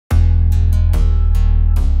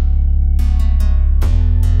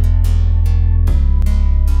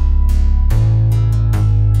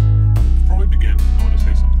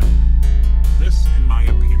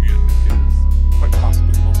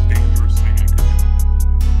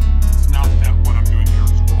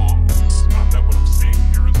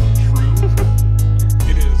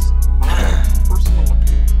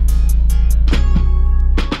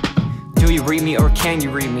can you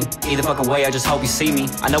read me? Either fucking way, I just hope you see me.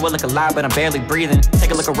 I know I look alive, but I'm barely breathing.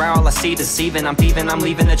 Take a look around, all I see deceiving. I'm thieving, I'm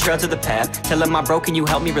leaving the trail to the path. Tell him I'm broken, you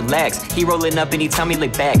help me relax. He rolling up and he tell me lay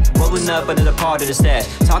back. Rolling up under the part of the stash.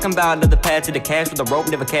 Talking about another path to the cash with a rope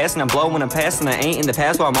never cast. And I'm blowing, I'm past, and I ain't in the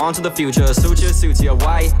past while I'm on to the future. Suture, suits you.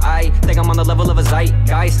 Why? I think I'm on the level of a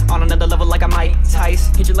zeitgeist. On another level like I might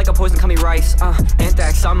Tice. Hit you like a poison, call me rice.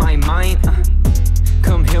 Anthrax on my mind.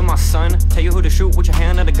 Come heal my son. Tell you who to shoot with your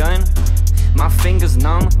hand on the gun. My fingers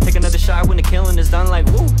numb. Take another shot when the killing is done, like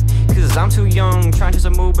woo. Cause I'm too young, trying to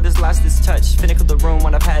move, but it's lost its touch. Finical the room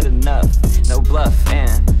when I've had enough. No bluff,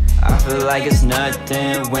 man. I feel like it's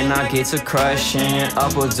nothing when I get to crushing.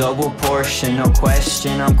 Up a double portion, no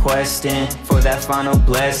question, I'm questing for that final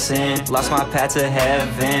blessing. Lost my path to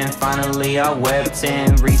heaven, finally I wept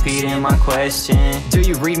in, repeating my question. Do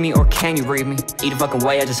you read me or can you read me? Either fucking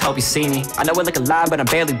way, I just hope you see me. I know I look alive, but I'm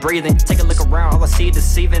barely breathing. Take a look around, all I see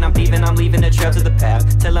deceiving. I'm thieving, I'm leaving the trail to the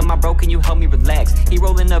path. Tell him I'm broken, you help me relax. He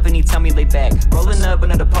rolling up and he tell me lay back. Rolling up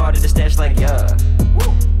another part of the stash like yeah.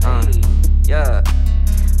 Yeah.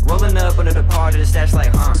 Rolling up under the part of the stash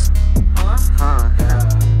like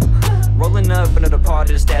Rolling up under the part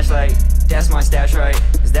of the stash like that's my stash, right?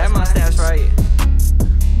 Is that my stash, right?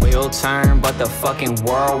 Wheel turn, but the fucking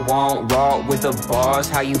world won't roll with the bars.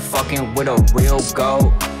 How you fucking with a real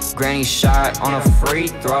goat? Granny shot on a free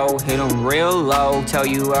throw, hit him real low. Tell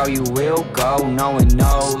you how you will go, no one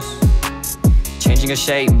knows. Changing a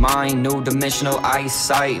shape, mind, new dimensional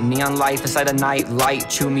eyesight. Neon life inside a night light.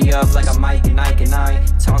 Chew me up like a mic and I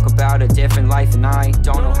talk about a different life, and I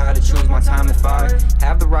don't know how to choose my time if I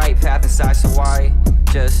have the right path inside. So I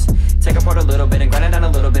just take apart a little bit and grind it down a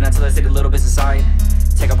little bit until I see the little bits inside.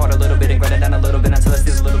 Take apart a little bit and grind it down a little bit until I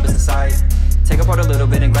see the little bits inside. Take apart a little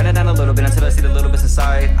bit and grind it down a little bit until I see the little bits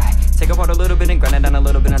inside. Take apart a little bit and grind it down a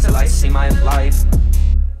little bit until I see my life.